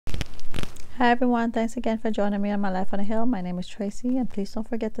Hi everyone, thanks again for joining me on my life on a hill. My name is Tracy, and please don't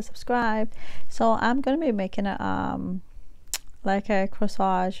forget to subscribe. So I'm going to be making a like a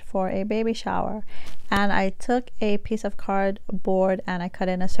corsage for a baby shower, and I took a piece of cardboard and I cut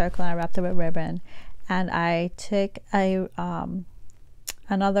in a circle and I wrapped it with ribbon, and I took a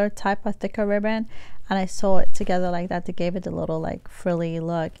another type of thicker ribbon and I sew it together like that to give it a little like frilly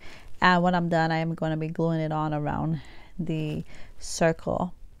look. And when I'm done, I am going to be gluing it on around the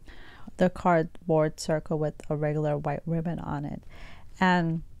circle, the cardboard circle with a regular white ribbon on it.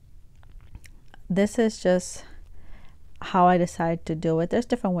 And this is just how I decide to do it. There's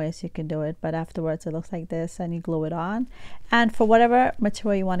different ways you can do it, but afterwards it looks like this, and you glue it on. And for whatever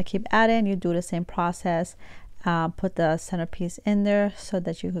material you want to keep adding, you do the same process. Put the centerpiece in there so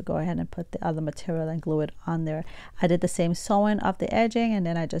that you could go ahead and put the other material and glue it on there. I did the same sewing of the edging, and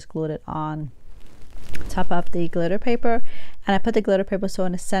then I just glued it on top of the glitter paper, and I put the glitter paper so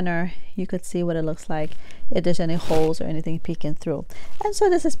in the center you could see what it looks like if there's any holes or anything peeking through. And so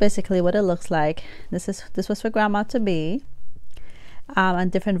this is basically what it looks like. This was for grandma to be, a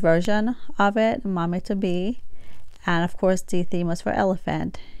different version of it, mommy to be, and of course the theme was for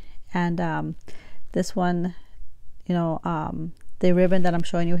elephant. And this one, you know, the ribbon that I'm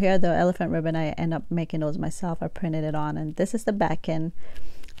showing you here, the elephant ribbon, I end up making those myself. I printed it on, and this is the back end,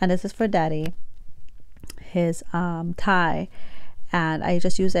 and this is for daddy, his tie. And I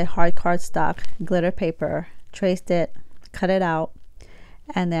just used a hard cardstock glitter paper, traced it, cut it out,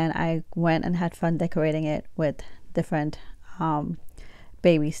 and then I went and had fun decorating it with different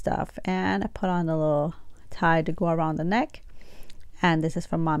baby stuff. And I put on a little tie to go around the neck, and this is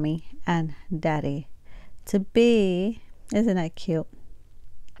for mommy and daddy to be. Isn't that cute?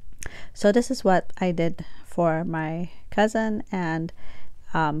 So this is what I did for my cousin, and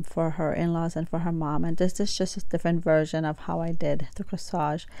for her in-laws, and for her mom. And this is just a different version of how I did the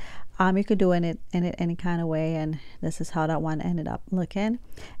corsage. You could do it any kind of way, and this is how that one ended up looking.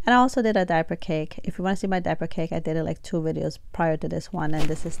 And I also did a diaper cake. If you want to see my diaper cake, I did it like 2 videos prior to this one, and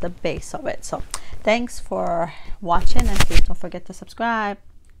this is the base of it. So thanks for watching, and please don't forget to subscribe.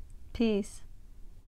 Peace.